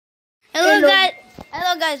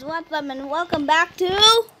Hello guys, what's up and welcome back to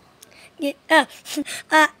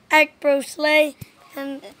Act Pro Slay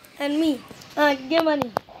and me.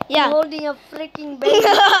 GameAni. Yeah. I'm holding a freaking baby.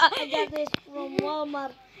 I got this from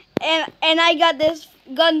Walmart. and I got this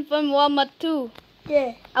gun from Walmart too.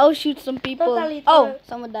 Yeah. I'll shoot some people. Totally oh,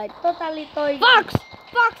 someone died. Totally toy.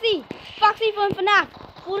 Foxy from FNAF.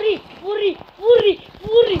 Fury.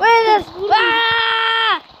 Where is this?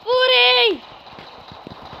 Ah! Fury!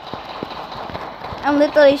 I'm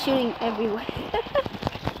literally shooting everywhere.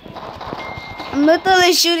 I'm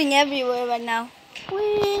literally shooting everywhere right now.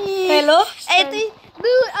 Whee! Hello?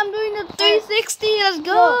 Dude, I'm doing the 360. Let's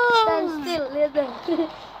go. No, stand still. Listen.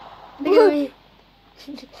 Look at me.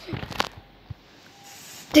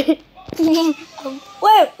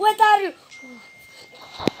 Wait, what are you?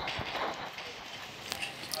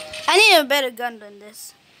 I need a better gun than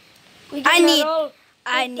this. I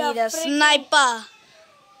need a sniper.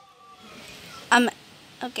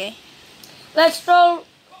 Okay. Let's roll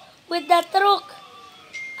with that truck.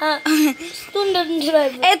 Student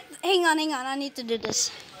driver. Hang on. I need to do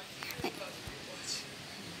this.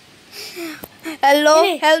 Hello,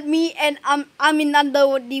 Hey. help me, and I'm in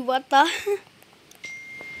under the water.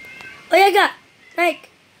 Oh yeah, Mike.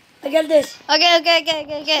 I got this. Okay.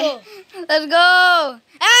 Go. Let's go.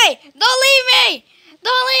 Hey, don't leave me.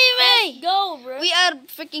 Let's go, bro. We are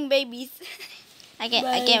freaking babies. I can't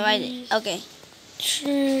write it. Okay.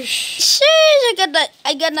 Sheesh, I got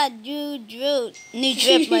that new drip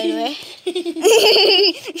by the way.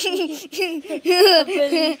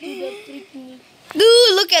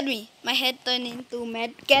 Dude, look at me. My head turned into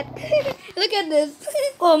mad cat. Look at this.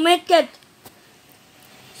 Oh, mad cat.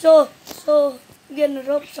 So you're gonna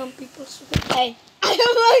rob some people. Hey,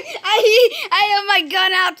 I have my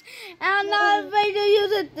gun out. I'm not afraid to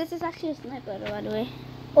use it. This is actually a sniper, by the way.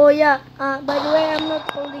 Oh yeah. By the way, I'm not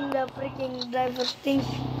holding the freaking driver thing.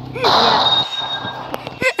 Yeah.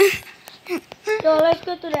 So let's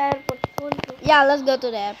go to the airport. Yeah, let's go to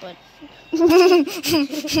the airport.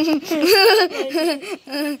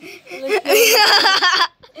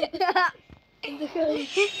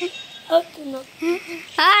 How to not?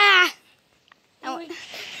 Ah!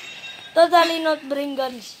 Totally not bring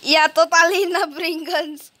guns. Yeah, totally not bring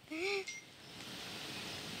guns.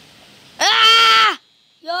 Ah!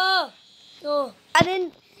 Yo. I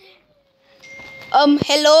didn't.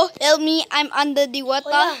 Hello, help me. I'm under the water.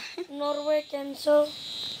 Oh yeah. Norway cancel.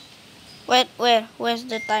 Where's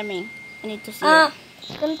the timing? I need to see it.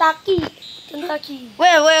 Kentucky.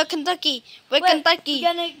 Where Kentucky? Wait, Kentucky?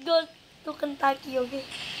 We're gonna go to Kentucky, okay?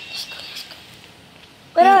 Let's go.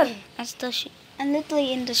 Where are you? I'm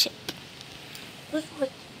literally in the ship. Let's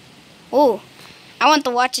watch. Oh, I want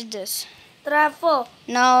to watch this. Travel.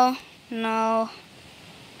 No.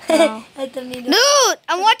 I don't need it. Dude,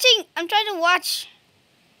 I'm trying to watch.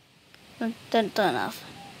 Turn off.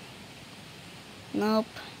 Nope.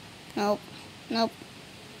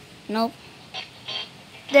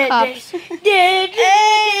 Cops.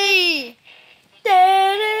 Hey!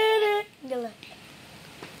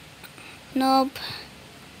 Nope.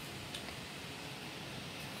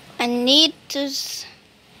 I need to.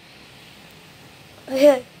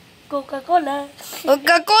 Coca-Cola.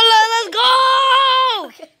 Coca-Cola, let's go!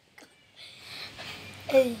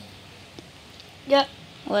 Hey. Yeah.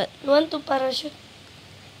 What? You want to parachute?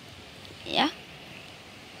 Yeah.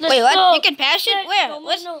 Let's Wait, what? go. You can parachute? Where? No,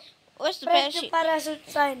 Where's the Press parachute? the parachute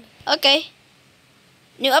sign. Okay.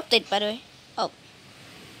 New update, by the way. Oh.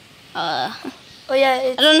 Oh yeah,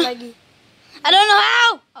 it's I don't know. laggy. I don't know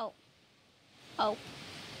how. Oh.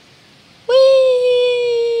 Whee!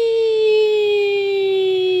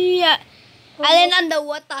 Yeah. I land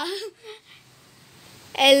underwater.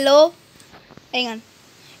 Hello. Hang on.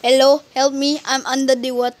 Hello, help me. I'm under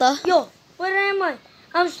the water. Yo, where am I?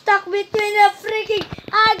 I'm stuck between the freaking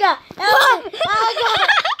Aga. Help me, Aga.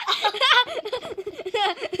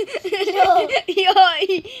 Yo,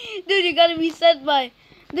 dude, you gotta reset, boy.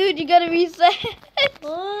 Dude, you gotta reset.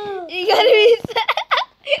 Oh. You gotta reset.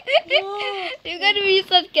 Oh. You gotta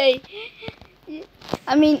reset, Kay.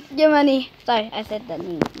 I mean, GameAni. Sorry, I said that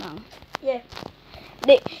name wrong. Yeah.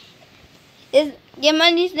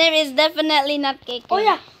 GameAni's name is definitely not KK. Oh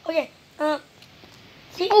yeah. Okay.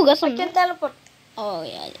 See, Oh, got I some. can teleport. Oh,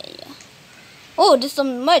 yeah. Oh, there's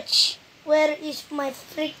some merch. Where is my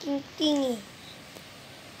freaking thingy?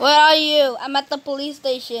 Where are you? I'm at the police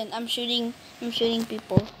station. I'm shooting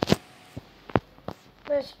people.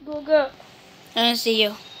 Let's go, girl. I don't see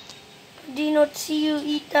you. Do not see you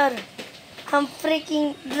either. I'm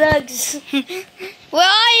freaking drugs. Where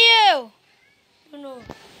are you? No.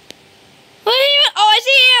 Where are you? Oh, I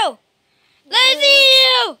see you. I see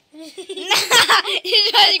you.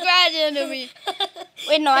 into me.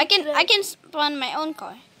 Wait, no, I can spawn my own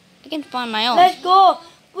car. I can spawn my own. Let's go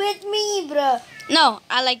with me, bruh. No,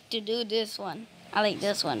 I like to do this one. I like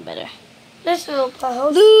this one better. Let's rob a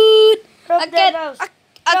house. Dude, Rob that house. a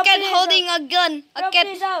Drop cat this holding a gun. A Drop cat.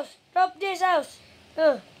 this house. Drop this house.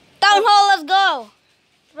 Town hall, let's go.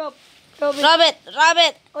 Drop. Drop it. Rob it, rob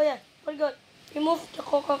it. Oh yeah, forgot. Remove the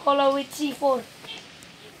Coca-Cola with C4.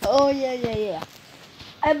 Oh yeah.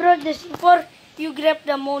 I brought the C4. You grab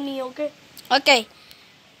the money, okay? Okay.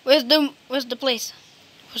 Where's the place?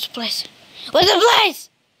 Where's the place? Where's the place?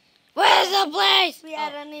 Where's the place? We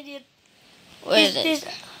are an idiot. Where is This,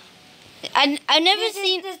 it? I've never this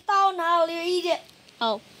seen. is this town hall, you idiot.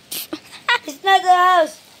 Oh. It's not a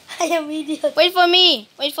house. I am idiot. Wait for me.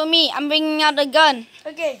 Wait for me. I'm bringing out the gun.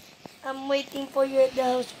 Okay, I'm waiting for you at the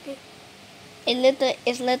house, okay?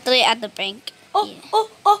 It's literally at the bank. Oh, Yeah.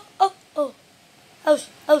 oh. House.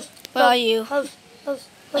 Where are you? House.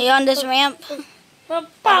 Are you on this ramp? I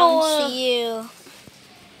don't see you.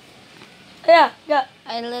 Yeah. I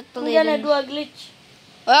I'm literally gonna didn't- do a glitch.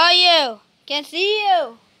 Where are you? Can't see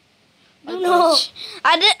you. No.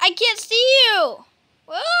 I can't see you.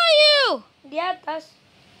 Where are you? Di atas.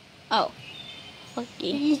 Oh.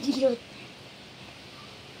 Okay. Idiot.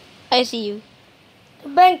 I see you. The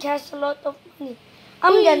bank has a lot of money.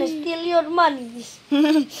 I'm gonna steal your money.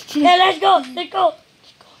 Yeah, let's go.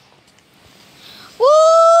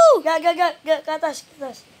 Woo! Ga, ke atas.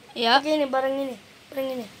 Yeah. Oke, ini barang ini.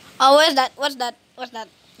 Oh, where's that? What's that? What's that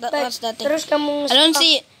thing? Terus kamu I don't nge-stop.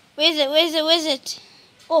 see it. Where is it?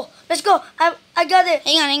 Oh, let's go. I got it.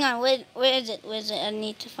 Hang on. Where is it? I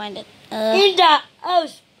need to find it. In the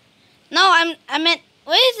house. No, I meant,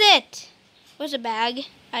 where is it? Where's the bag?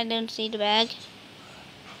 I don't see the bag.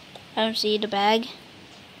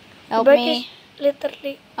 Help Bag me. is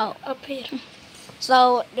literally Oh, up here.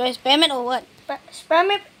 so do I spam it or what?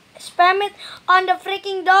 Spam it on the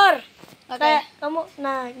freaking door. Okay. Kayak kamu,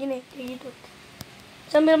 nah gini, kayak gitu.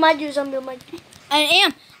 Sambil maju. I'm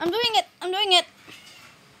doing it.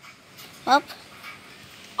 Up.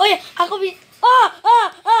 Oh ya, aku bisa.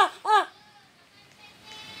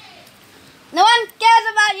 No one cares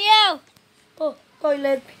about you. Oh,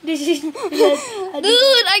 toilet. This is toilet.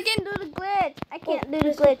 Dude, I can do the glitch. I can't do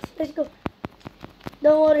the glitch. Let's go.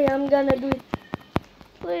 Don't worry, I'm gonna do it.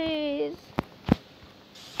 Please.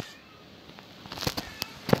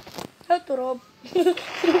 How to rob?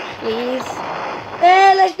 Please.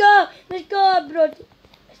 Hey, let's go, bro.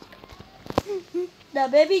 The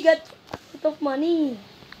baby got a lot of money.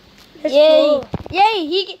 Let's go. Yay,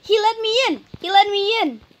 he let me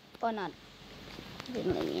in. Or not. He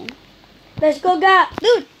didn't let me in. Let's go, ga.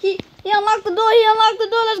 Dude, he unlocked the door.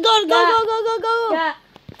 Let's go. Go. Ga.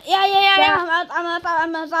 Yeah.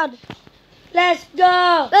 I'm outside. Let's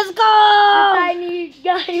go. Let's go. Tiny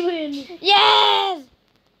guy win. Yes.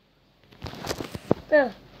 Uh,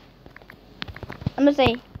 I'm gonna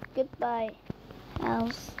say goodbye,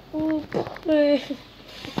 house. Want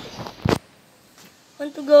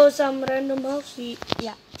to go some random house?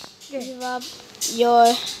 Yeah. Okay. Give up your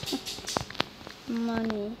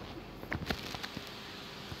money.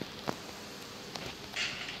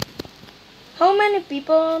 How many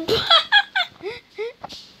people?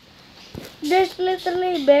 There's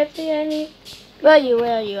literally barely any. Where are you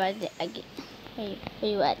at? Where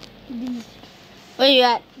you at? These. Where you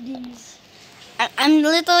at? These. I'm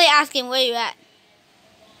literally asking where you at.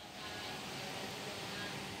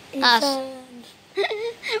 Us.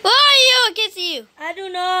 Where are you? I can't see you. I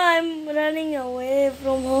don't know. I'm running away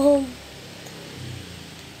from home.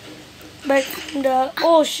 Back from the.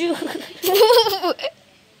 Oh shoot.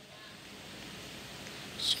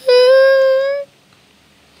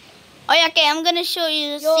 Oh yeah, okay. I'm gonna show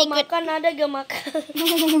you the Yo, secret. makan ada gak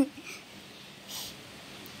makan?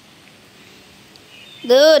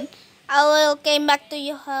 Dude, I will came back to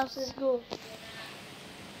your house. Let's go.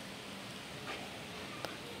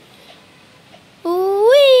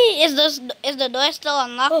 Wee! Is the door still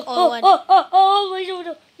unlocked or what? Wait, yo,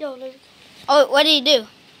 let's go. Oh, what do you do?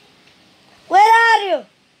 Where are you?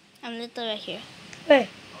 I'm literally right here. Hey.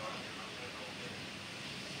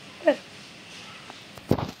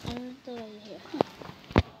 I'm literally right here.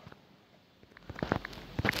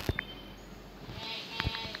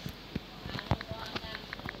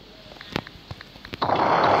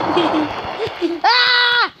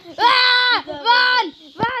 Run!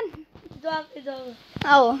 It's over.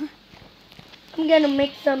 Oh. I'm gonna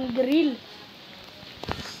make some grill.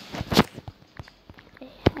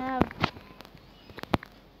 I have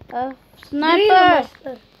a Grill sniper.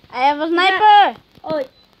 master. I have a sniper. Oh,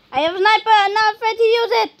 I have a sniper. I'm not afraid to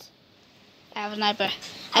use it. I have a sniper.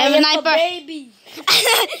 I have a sniper. Baby.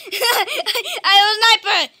 I have a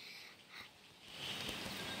sniper.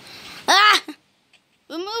 Ah!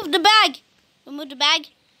 Remove the bag. Remove the bag.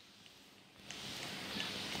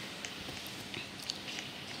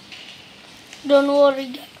 Don't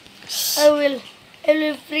worry. I will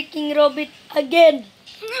freaking rob it again.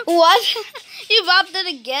 What? You robbed it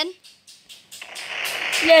again?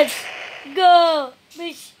 Let's go.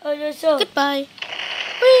 Fish on the shore. Goodbye.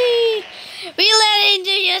 Whee! We let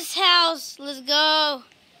into your house. Let's go.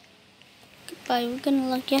 Goodbye. We're gonna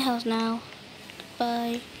lock your house now.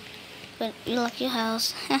 Goodbye. But we lock your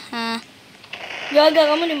house. Haha. Yaga,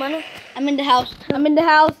 kamu di mana? I'm in the house. I'm in the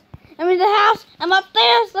house. I'm in the house. I'm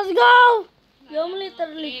upstairs. Let's go. I'm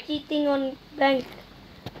literally cheating on bank.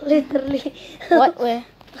 Literally. What? Where?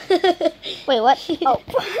 Wait, what? Oh.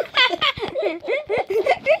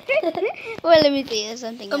 Well, let me see. There's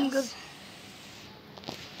something else. Good.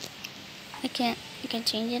 I can't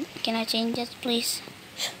change it. Can I change it, please?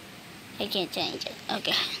 I can't change it.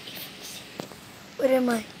 Okay. Where am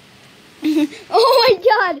I? Oh my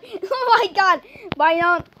god! Oh my god!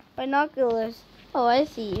 Binoculars. Oh, I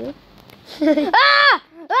see you. Ah!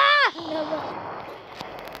 Ah!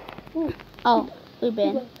 Oh, we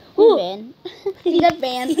banned. We banned. He got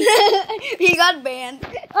banned. He got banned.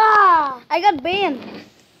 Ah! I got banned.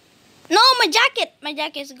 No, my jacket. My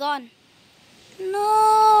jacket's gone.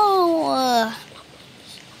 No.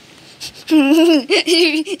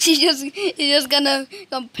 You're just gonna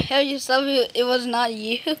compare yourself. It was not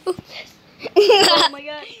you. Oh my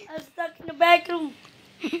god! I'm stuck in the back room.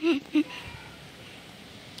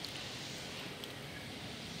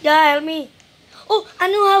 Yeah, help me. Oh, a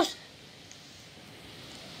new house.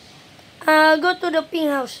 Go to the pink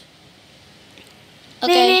house.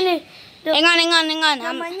 Okay. Nih. Hang on.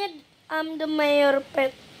 Namanya I'm the mayor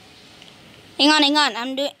pet. Hang on.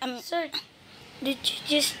 I'm Sir, did you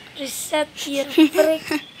just reset your freak?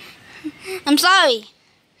 I'm sorry.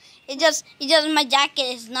 It just my jacket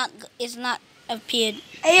is not appeared.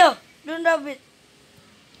 Ayo, don't have it.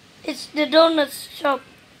 It's the donuts shop.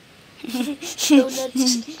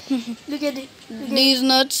 Donuts. Look at it. These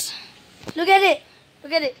nuts. Look at it.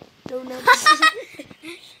 Donuts.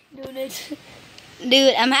 Donuts.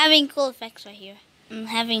 Dude, I'm having cool effects right here. I'm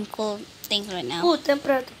having cool things right now. Oh,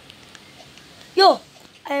 temperature. Yo,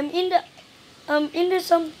 I'm in the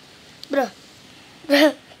some, bruh.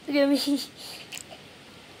 Look at me.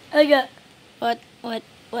 I got What?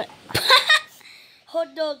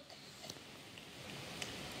 hot dog.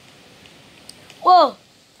 Whoa.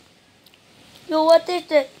 Yo, what is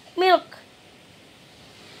that? Milk.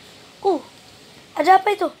 Oh, ada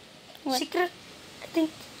apa itu? What? Secret, I think.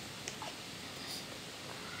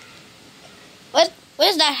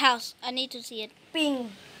 Where's that house? I need to see it. Pink.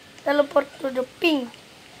 Teleport to the pink.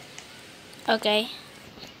 Okay.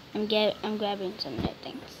 I'm grabbing some other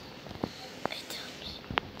things.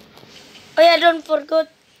 Oh yeah, don't forget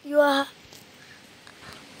your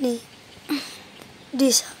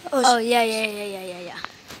this house. Oh yeah.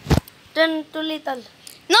 Then too little.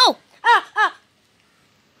 No. Ah.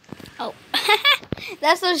 Oh.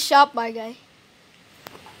 That's a shop, my guy.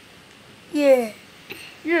 Yeah.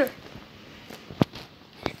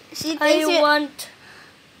 She I thinks you. want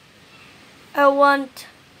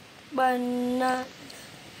banana.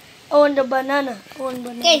 I want the banana.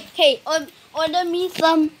 Hey, order me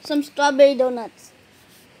some strawberry donuts.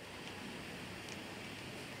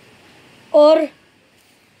 Or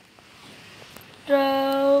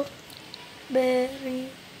strawberry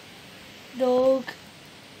dog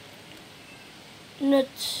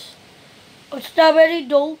nuts. Or strawberry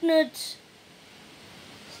dog nuts.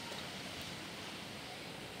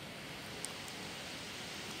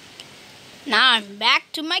 Now I'm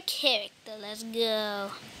back to my character. Let's go.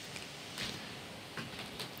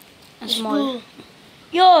 That's small.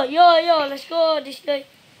 Yo, let's go this way.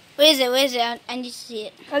 Where is it? I need to see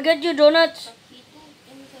it. I got you donuts.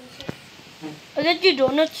 By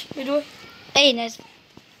the way. Hey, nice.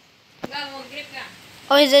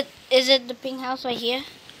 Oh, is it the pink house right here?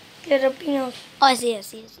 Yeah, the pink house. Oh, I see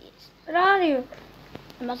it. Where are you?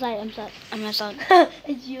 I'm outside.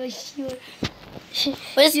 It's you.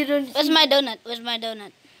 Where's my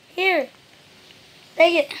donut? Here.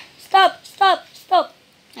 Take it. Stop.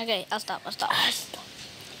 Okay, I'll stop. Stop.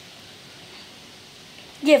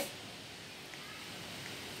 Give.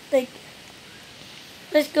 Take.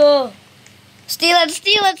 Let's go. Steal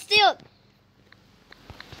it.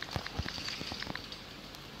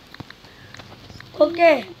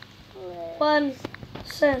 Okay. 1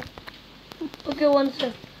 cent. Okay, 1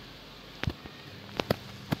 cent.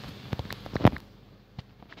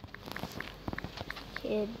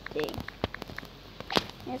 Kidding.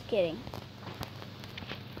 Just kidding.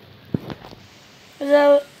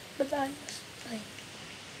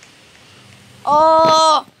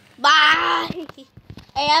 Oh, bye.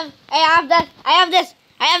 I have that. I have this.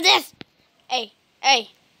 I have this. Hey, I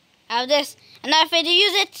have this. I'm not afraid to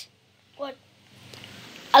use it. What?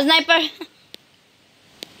 A sniper.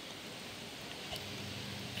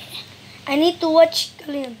 I need to watch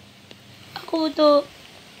kalian. Ako to.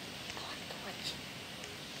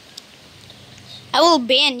 I will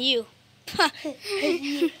ban you. I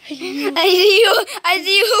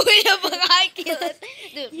see you with a binoculars.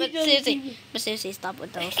 Dude, but seriously, stop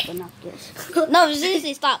with those binoculars. No,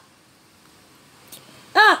 seriously, stop.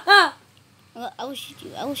 Ah! I will shoot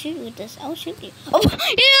you. I will shoot you with this. I will shoot you. Oh, he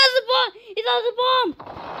has a bomb. He has a bomb.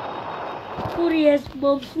 Furious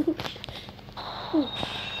bomb.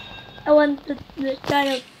 I want the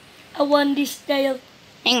child. I want this child.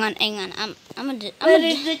 Hang on. I'm Where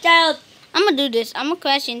is the child? I'm gonna do this. I'm gonna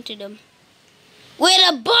crash into them. With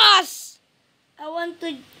a bus. I want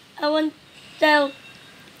child.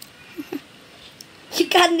 She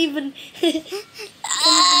can't even.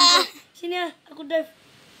 Sini ah, aku drive.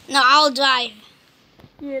 No, I'll drive.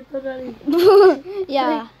 Yeah, totally.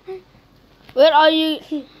 Yeah. Where are you?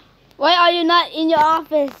 Why are you not in your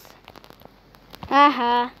office?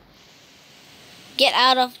 Haha. Get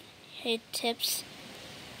out of here, Tips.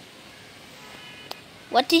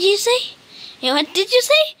 What did you say? Yeah, what did you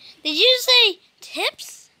say? Did you say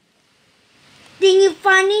Tips? Think you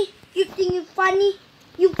funny? You think you funny?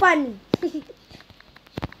 You funny.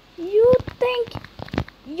 You think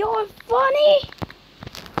you're funny?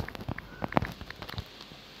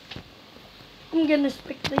 I'm gonna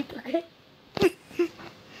spectate, okay?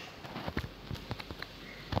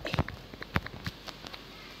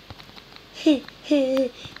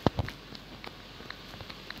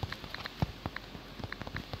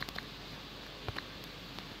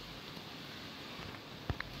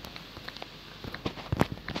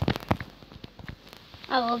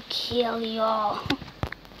 I will kill you all.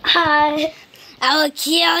 Hi. I will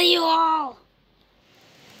kill you all.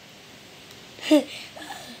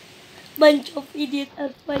 Bunch of idiots are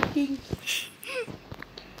fighting.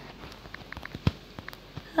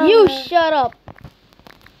 You shut up.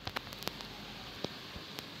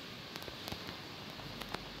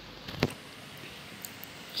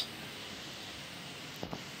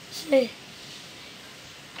 Say.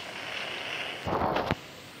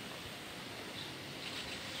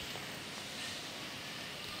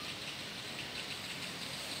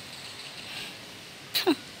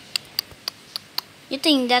 You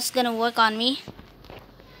think that's gonna work on me?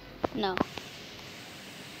 No.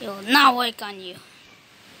 It will not work on you.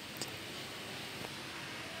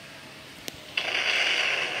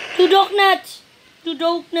 Two donuts. Two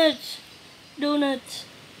donuts. Donuts.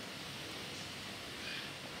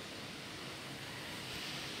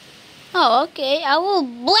 Oh, okay. I will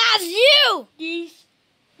blast you! These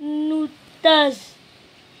nutas.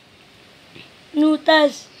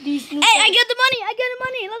 Nutas. These nutas. Hey, I got the money! I got the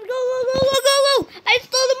money! Let's go, go, go, go, go, go! I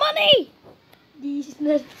stole the money! These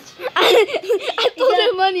nuts. I stole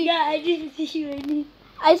the money! Yeah, I didn't see you any.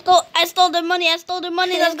 I stole the money! I stole the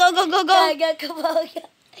money! Let's go, go, go, go! Gak ke bawah.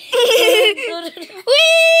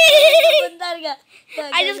 Whee! Bentar gak.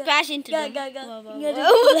 I just crashed into them. Gak.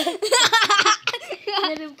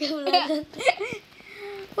 Ngadep ke belakang.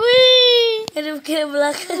 Whee! Ngadep ke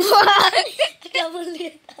belakang. Kamu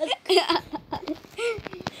lihat aku.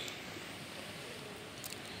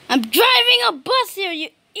 I'm driving a bus here, you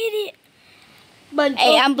idiot!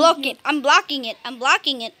 Hey, I'm blocking it.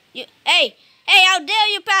 Hey, how dare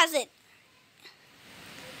you pass it?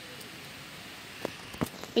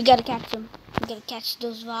 We gotta catch them. We gotta catch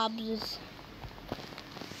those robbers.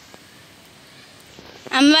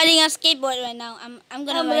 I'm riding a skateboard right now. I'm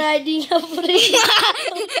gonna I'm ride. riding a freak.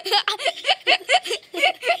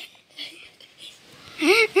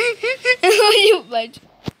 You bunch.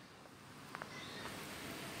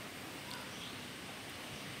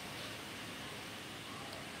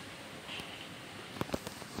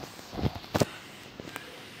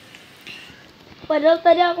 Padahal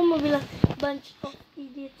tadi aku mau bilang bunch of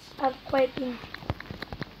idiots are fighting.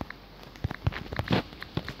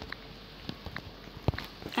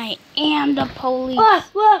 I am the police.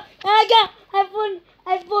 Wah, agak iPhone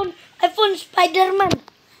Spider-Man.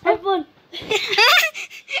 iPhone.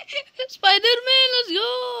 Spider-Man, let's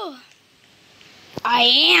go. I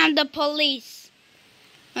am the police.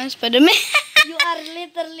 I'm Spider-Man. You are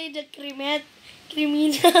literally the criminal.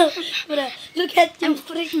 Bro, look at your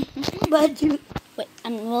freak baju. Wait,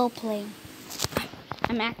 I'm role playing.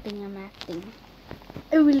 I'm acting.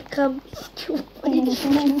 I will come to fight.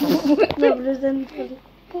 No, sorry.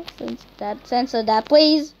 Censor that,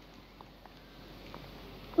 please.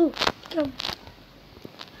 Ooh, come.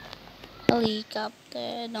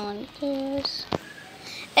 Helicopter, no one cares.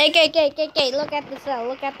 Hey, okay, look at the cell.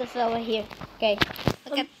 Look at the cell right here. Okay,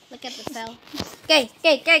 look at the cell. Okay.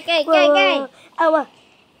 Awa.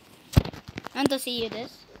 I want to see you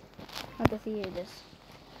this.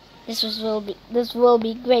 This will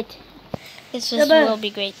be great. Will be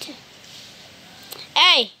great.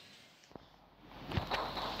 Hey,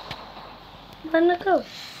 Mana kau?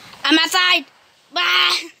 I'm outside.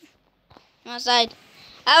 Bah! I'm outside.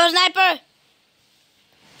 I have a sniper.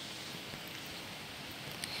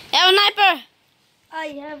 I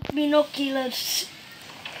have binoculars.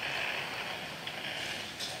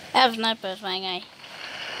 I have snipers, my guy.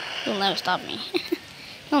 You'll never stop me.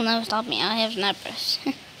 You'll never stop me. I have snipers.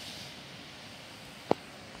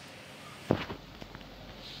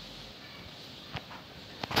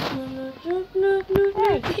 No.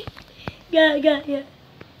 Ya.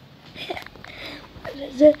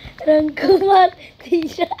 Rangkuman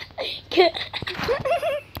tidak.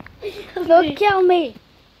 Don't kill me.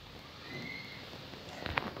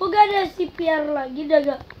 Kok gak ada CPR lagi dah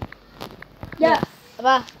gak? Ya.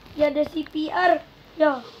 Apa? Ya ada CPR.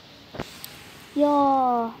 Ya.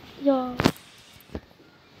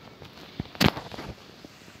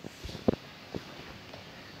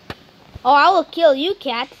 Oh, I will kill you,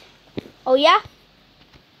 cat. Oh yeah?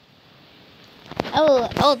 I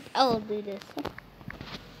will do this.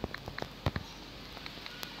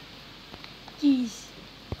 Jesus.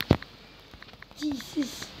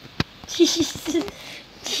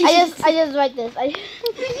 I just write this. I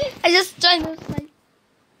just trying to like.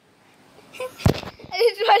 I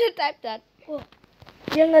just try to type that. Oh,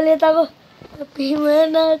 dia ngeliat aku. Tapi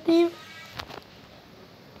mana tim?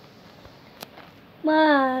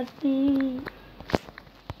 Mati.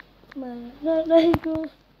 Mana itu?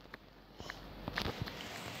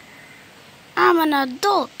 I'm an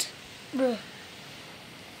adult. Bro.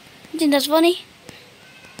 You think that's funny?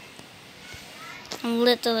 I'm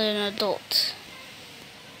literally an adult.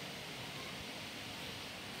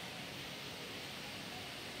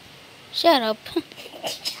 Shut up.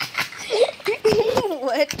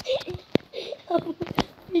 What?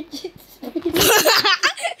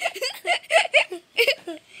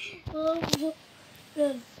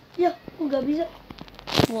 Ya, nggak bisa.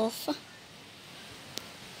 Wolf.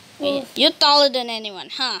 You're taller than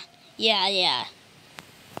anyone, huh? Yeah.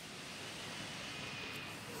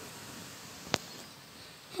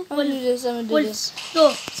 I'm gonna do this.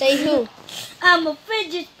 Tuh. Say who? I'm a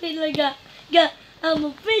fidget spinner, gak. I'm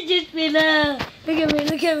a fidget spinner. Look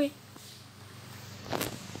at me.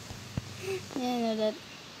 Yeah, I know that.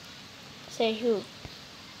 Say who?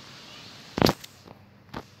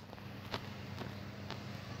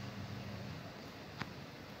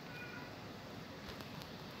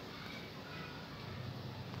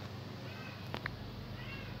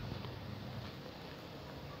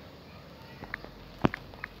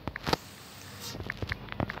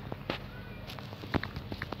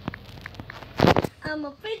 I'm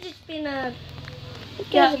a fidget spinner. Who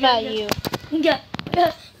cares about you? Enggak.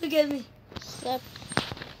 Look at me. Except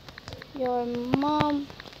your mom.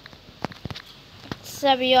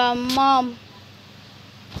 Except your mom.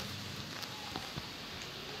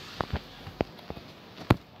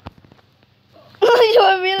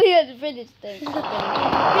 You're really a fidget spinner.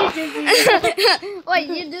 Wait,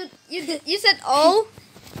 you said oh?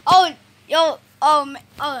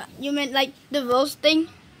 You meant like the roasting?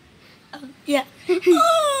 Yeah.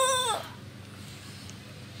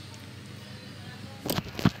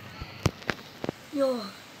 Yo.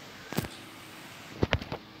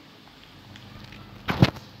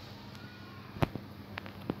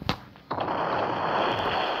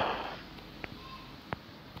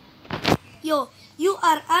 Yo, you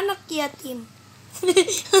are anak yatim.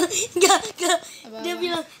 Enggak. Dia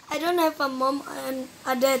bilang, I don't have a mom and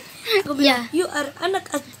a dad. Aku bilang, you are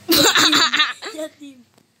anak yatim.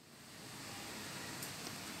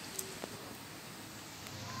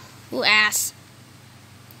 Who asked?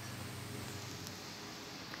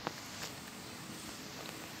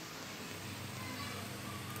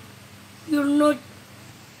 You're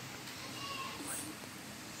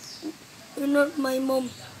not my mom.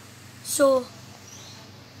 So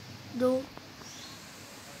don't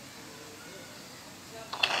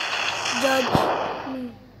judge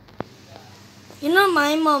me. You're not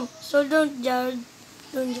my mom, so don't judge.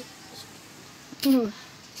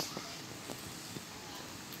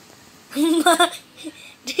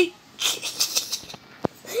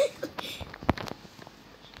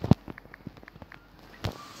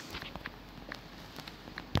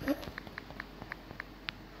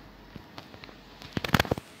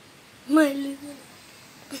 My little.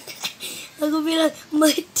 Aku bilang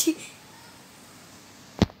my dick.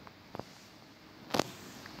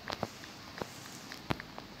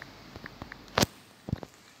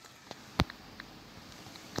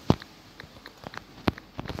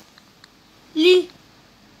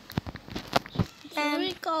 Should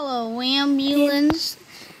we call a ambulance?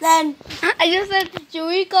 Dan I just said,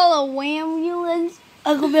 should we call a ambulance?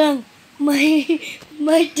 aku bilang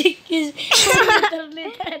my dick is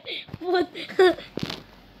literally that foot.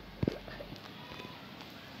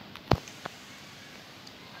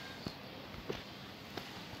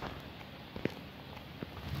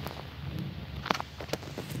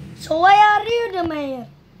 So why are you the mayor?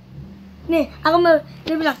 Nih,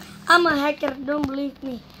 dia bilang, I'm a hacker, don't believe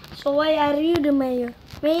me. So why are you the mayor?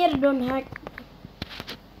 Mayor don't hack.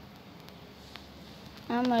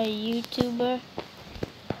 I'm a YouTuber.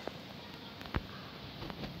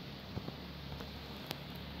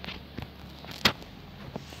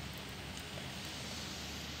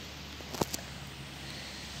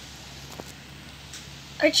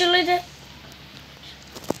 Actually, that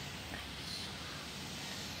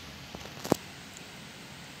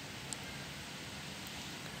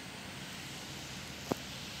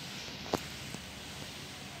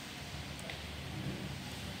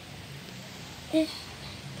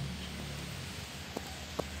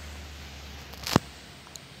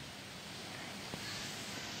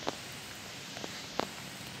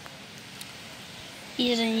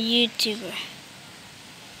He's a YouTuber.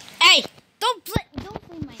 Hey, don't play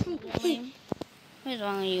my game. What's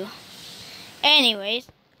wrong with you? Anyways,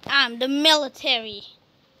 I'm the military.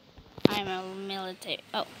 I'm a military.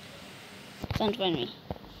 Oh, don't find me.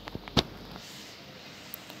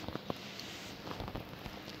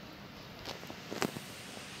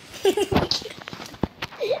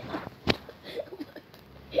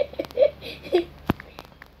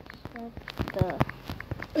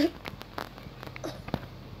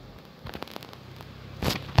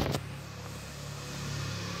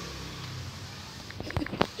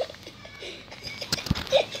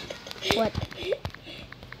 What?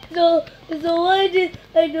 So why did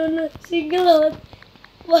I don't know single out?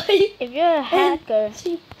 Why? If you're a hacker,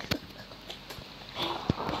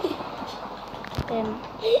 then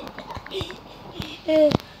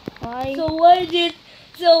why? So why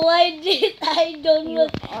did I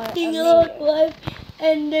download single out wife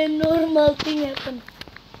and then normal thing happen?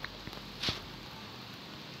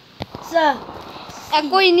 Sa,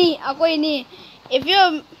 Ako ini. If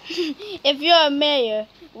you're a mayor,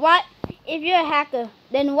 what? If you're a hacker,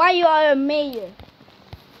 then why you are a mayor?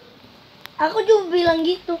 aku juga bilang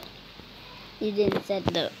gitu. You didn't said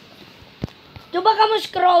the. Coba kamu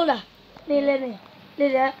scroll dah. Lihat nih.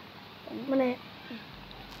 Lihat. Mana?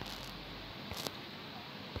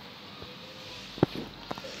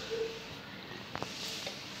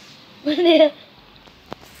 Mana?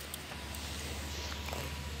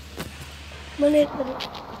 Mana tadi?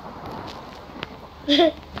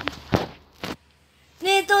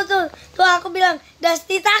 Nih tuh aku bilang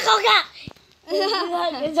Dusty Taco kak.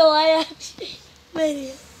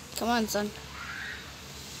 Come on, son.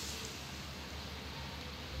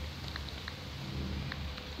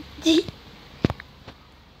 Dick.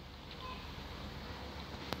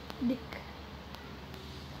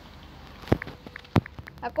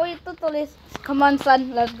 Ako itu tulis, come on,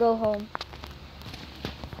 son, let's go home.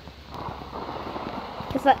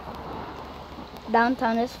 Cause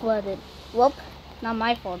downtown is flooded. Whoop, not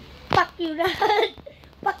my fault. Fuck you, dad.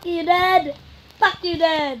 Fuck you, dad. Fuck you,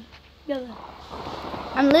 dad. Jangan.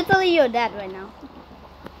 I'm literally your dad right now.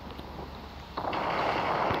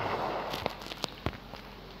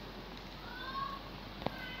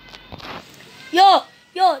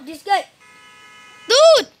 Yo, this guy.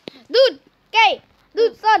 Dude, okay,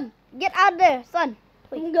 dude, son, get out there, son.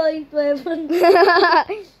 I'm going to heaven.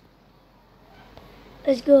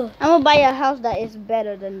 Let's go. I'm gonna buy a house that is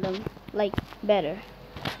better than them, like better.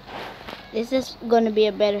 This is gonna be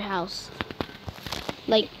a better house.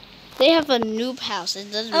 Like they have a noob house.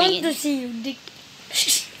 It doesn't I want make to it. see you, Dick.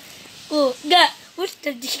 Oh, God, what's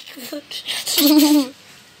the dick foot?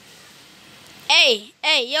 Hey,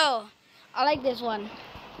 yo, I like this one.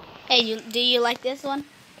 Hey, do you like this one?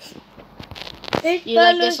 You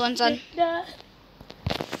like this one, son?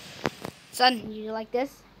 Son, you like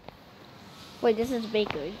this? Wait, this is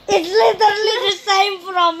bakery. It's literally the same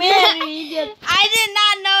from here, you idiot. I did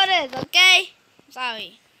not notice, okay?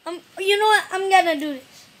 Sorry. You know what? I'm gonna do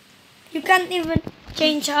this. You can't even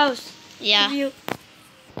change house. Yeah.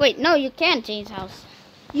 Wait, no, you can't change house.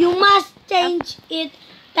 You must change it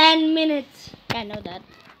 10 minutes. I know that.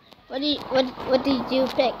 What did you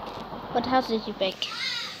pick? What house did you pick?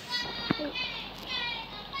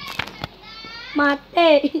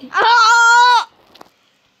 Mate. Oh!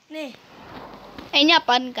 Nih. Ini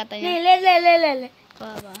apaan katanya? Nih, le.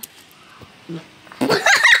 Apa?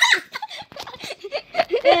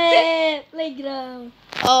 Playground.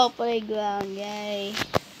 Oh, playground, yay.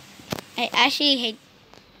 I actually hate...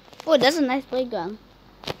 Oh, that's a nice playground.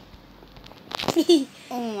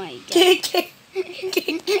 Oh my god.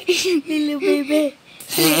 Little baby.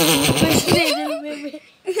 Little baby.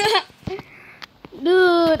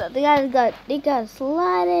 Dude, they got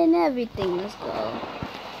slide and everything. Let's go.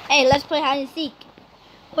 Hey, let's play hide and seek.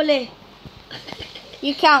 Boleh.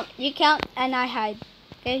 You count, and I hide.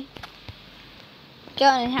 Okay?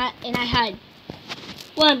 Count and I hide.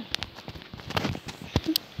 1.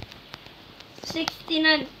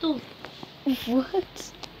 69. 2.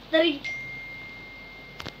 What? 3.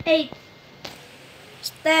 8.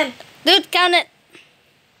 10. Dude, count it.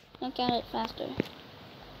 I'll count it faster.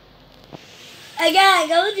 Agak,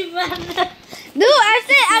 kamu di mana? Dude, I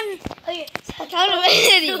said I'm... Oke, Count it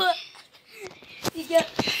already. 2, 3,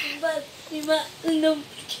 4, 5, 6,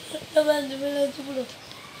 7, 8, 9, 10.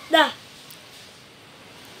 Dah.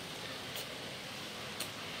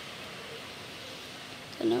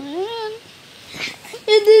 Don't know where I am.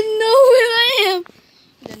 I didn't know where I am.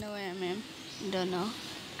 Don't know where I am. Don't know.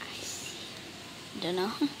 Don't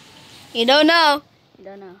know. You don't know. You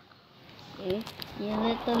don't know. You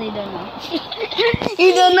literally don't know.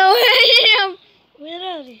 You don't know where I am. Where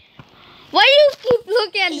are you? Why you keep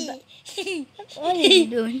looking at the... What are you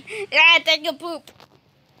doing? Yeah, take a poop.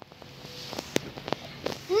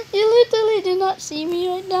 You literally do not see me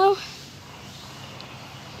right now.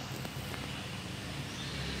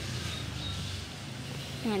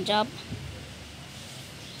 Good job.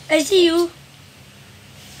 I see you.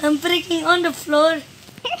 I'm freaking on the floor.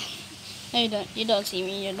 No, you don't. You don't see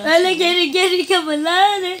me. You don't. Lala, See me. geri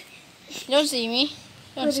kabalane. You don't see me.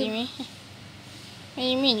 You don't see me. What do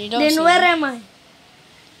you mean? You don't Then see where me? am I?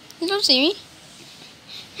 You don't see me.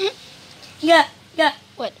 Enggak.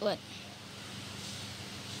 What?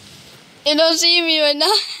 You don't see me right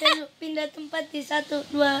now. Ayo, pindah tempat di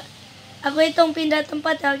 1, 2. Aku hitung pindah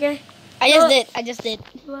tempat ya, oke? I just did.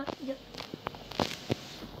 2, 3.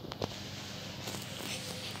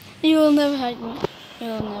 You will never hide me.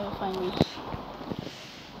 You will never find me.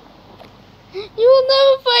 You will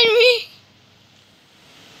never find me.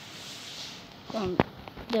 Don't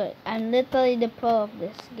do it. I'm literally the pro of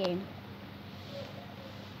this game.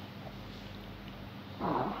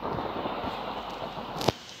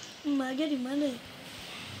 Maga di mana ya?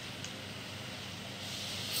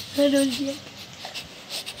 Aduh, dia.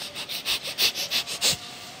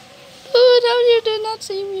 Dude, how you did not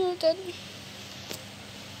see me or dead?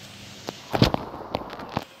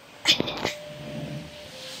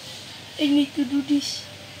 I need to do this.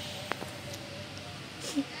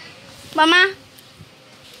 Mama.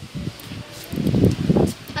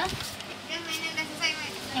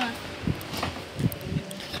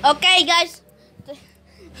 Okay, guys.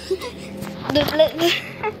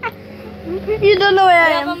 You don't know where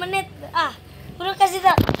I Berapa am. menit? Udah kasih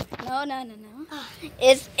tau. No.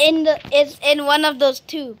 It's in one of those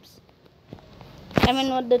tubes. I'm in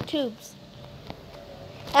one of the tubes.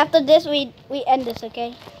 After this, we end this,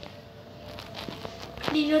 okay?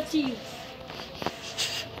 Di not see you.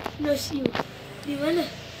 No see you. Di mana?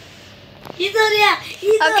 Itu dia.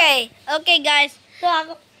 Itu. Okay, guys. Tuh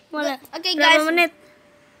aku. Mana? Okay, Berapa guys. menit?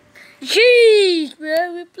 Jeez,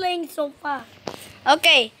 we're playing so far.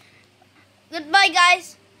 Okay. Goodbye,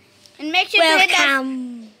 guys. And make sure to hit that.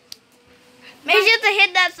 Welcome. Make sure to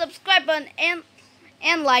hit that subscribe button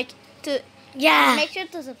and like to. Yeah. Make sure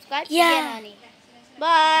to subscribe to Yeah. GameAni.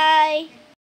 Bye.